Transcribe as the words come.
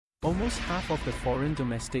Almost half of the foreign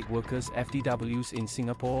domestic workers (FDWs) in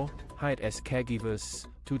Singapore, hired as caregivers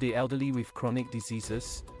to the elderly with chronic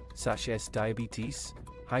diseases, such as diabetes,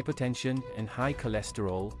 hypertension, and high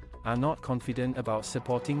cholesterol, are not confident about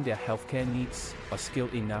supporting their healthcare needs or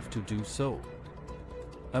skilled enough to do so.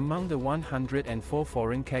 Among the 104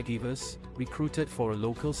 foreign caregivers recruited for a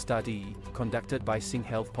local study conducted by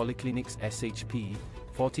SingHealth Polyclinics SHP,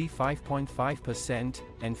 45.5%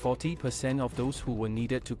 and 40% of those who were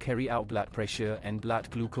needed to carry out blood pressure and blood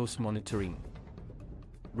glucose monitoring,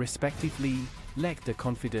 respectively, lacked the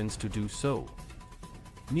confidence to do so.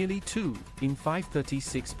 Nearly 2 in 5,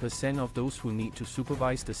 36% of those who need to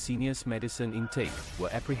supervise the seniors' medicine intake were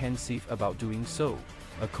apprehensive about doing so,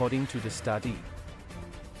 according to the study,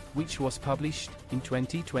 which was published in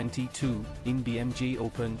 2022 in BMJ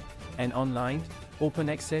Open, an online,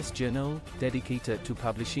 open-access journal dedicated to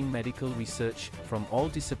publishing medical research from all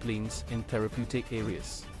disciplines and therapeutic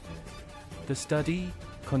areas. The study,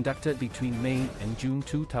 conducted between May and June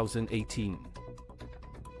 2018,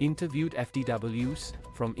 interviewed FDWs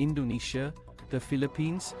from Indonesia, the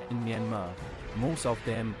Philippines, and Myanmar, most of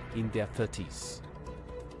them in their 30s.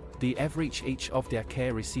 The average age of their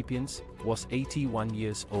care recipients was 81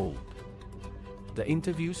 years old. The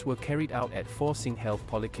interviews were carried out at 4 SingHealth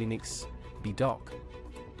Polyclinics, Bedok,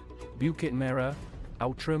 Bukit Merah,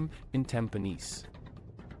 Outram, and Tampines.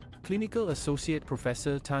 Clinical Associate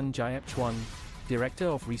Professor Tan Jayap Chuan, Director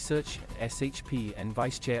of Research at SHP and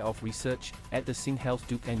Vice Chair of Research at the SingHealth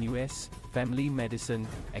Duke NUS Family Medicine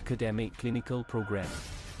Academic Clinical Program,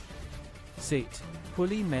 said,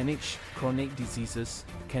 poorly managed chronic diseases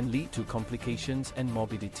can lead to complications and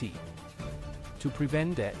morbidity. To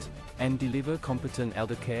prevent that, and deliver competent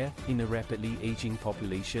elder care in a rapidly aging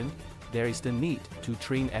population, there is the need to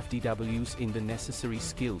train FDWs in the necessary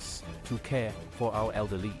skills to care for our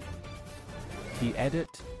elderly. He added,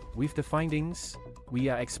 with the findings, we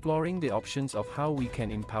are exploring the options of how we can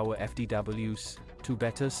empower FDWs to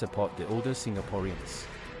better support the older Singaporeans.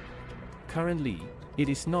 Currently, it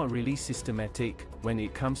is not really systematic when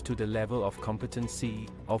it comes to the level of competency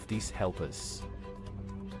of these helpers.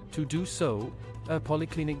 To do so, a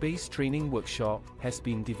polyclinic-based training workshop has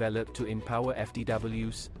been developed to empower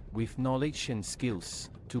FDWs with knowledge and skills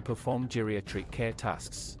to perform geriatric care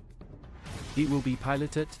tasks. It will be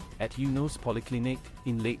piloted at Eunos Polyclinic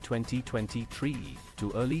in late 2023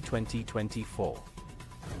 to early 2024.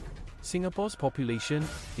 Singapore's population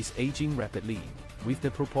is aging rapidly, with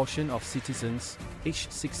the proportion of citizens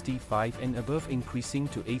aged 65 and above increasing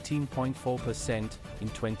to 18.4% in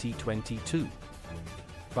 2022.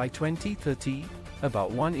 By 2030,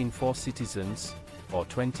 about 1 in 4 citizens, or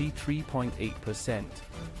 23.8%,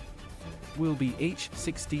 will be aged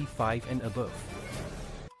 65 and above.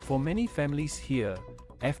 For many families here,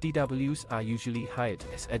 FDWs are usually hired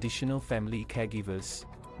as additional family caregivers,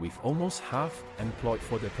 with almost half employed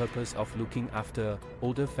for the purpose of looking after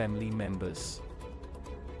older family members,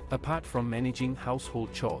 apart from managing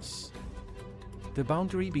household chores. The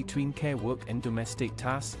boundary between care work and domestic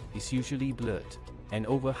tasks is usually blurred, and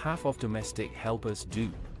over half of domestic helpers do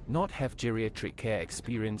not have geriatric care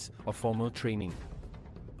experience or formal training.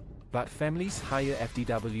 But families hire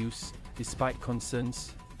FDWs, despite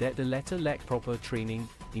concerns that the latter lack proper training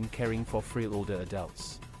in caring for frail older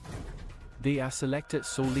adults. They are selected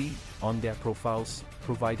solely on their profiles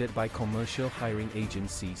provided by commercial hiring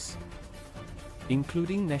agencies,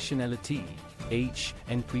 including nationality, age,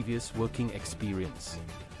 and previous working experience.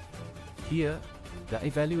 Here, the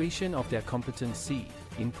evaluation of their competency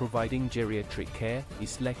in providing geriatric care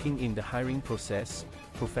is lacking in the hiring process,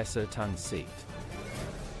 Professor Tan said.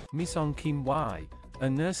 Ms. Ong Kim Wai, a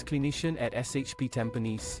nurse clinician at SHP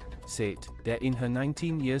Tampines, said that in her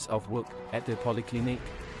 19 years of work at the polyclinic,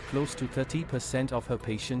 close to 30% of her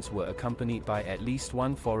patients were accompanied by at least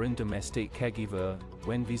one foreign domestic caregiver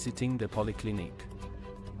when visiting the polyclinic.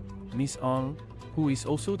 Ms. Ong, who is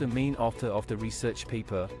also the main author of the research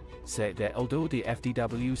paper, said that although the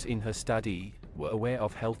FDWs in her study were aware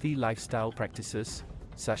of healthy lifestyle practices,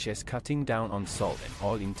 such as cutting down on salt and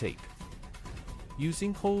oil intake,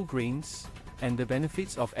 using whole grains, and the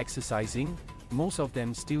benefits of exercising, most of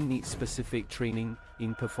them still need specific training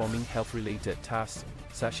in performing health-related tasks,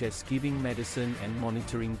 such as giving medicine and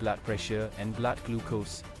monitoring blood pressure and blood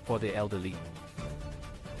glucose for the elderly.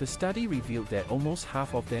 The study revealed that almost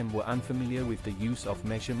half of them were unfamiliar with the use of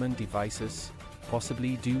measurement devices,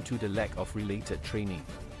 possibly due to the lack of related training.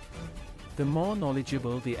 The more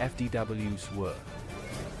knowledgeable the FDWs were,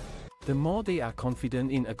 the more they are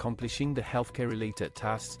confident in accomplishing the healthcare-related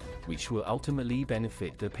tasks, which will ultimately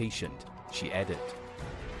benefit the patient, she added.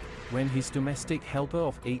 When his domestic helper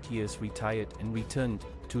of 8 years retired and returned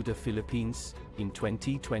to the Philippines in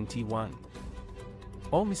 2021.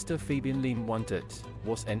 All Mr. Fabian Lim wanted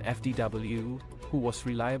was an FDW who was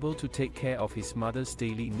reliable to take care of his mother's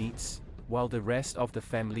daily needs, while the rest of the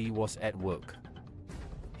family was at work.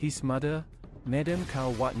 His mother, Madam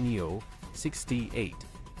Kao Wat Neo, 68,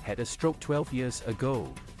 had a stroke 12 years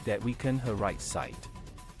ago that weakened her right side.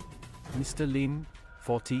 Mr. Lim,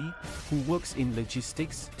 40, who works in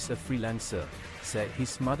logistics as a freelancer, said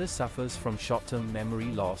his mother suffers from short-term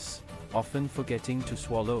memory loss, often forgetting to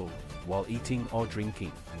swallow while eating or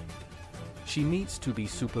drinking. She needs to be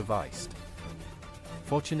supervised.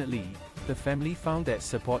 Fortunately, the family found that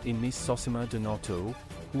support in Miss Sosima Donato,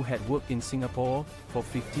 who had worked in Singapore for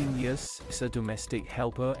 15 years as a domestic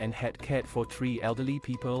helper and had cared for 3 elderly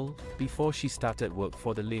people before she started work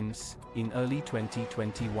for the Lims in early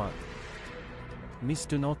 2021. Miss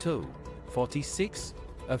Donato, 46,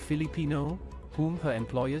 a Filipino, whom her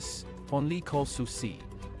employers fondly call Susie,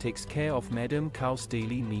 takes care of Madam Kao's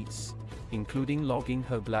daily needs, including logging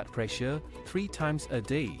her blood pressure 3 times a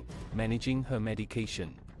day, managing her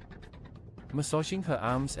medication, massaging her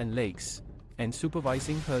arms and legs, and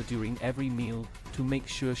supervising her during every meal to make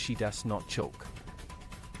sure she does not choke.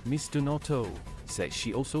 Miss Donato said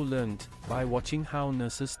she also learned by watching how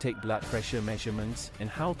nurses take blood pressure measurements and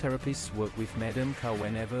how therapists work with Madam Kao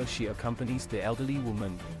whenever she accompanies the elderly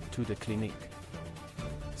woman to the clinic.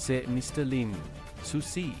 Said Mr. Lim,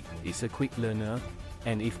 Susie is a quick learner,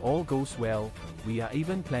 and if all goes well, we are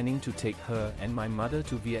even planning to take her and my mother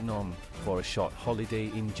to Vietnam for a short holiday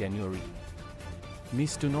in January.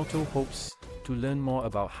 Miss Donato hopes to learn more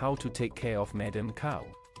about how to take care of Madam Kao,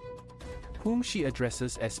 whom she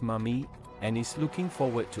addresses as Mummy, and is looking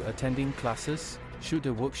forward to attending classes, should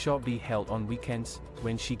the workshop be held on weekends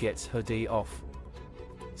when she gets her day off.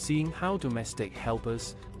 Seeing how domestic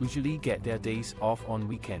helpers usually get their days off on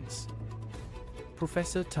weekends.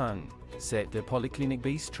 Professor Tan said the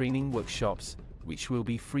polyclinic-based training workshops, which will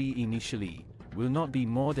be free initially, will not be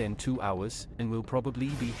more than 2 hours and will probably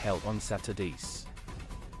be held on Saturdays.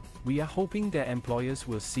 We are hoping that employers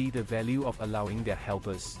will see the value of allowing their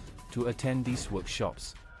helpers to attend these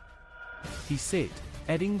workshops, he said,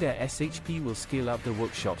 adding that SHP will scale up the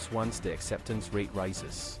workshops once the acceptance rate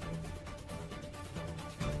rises.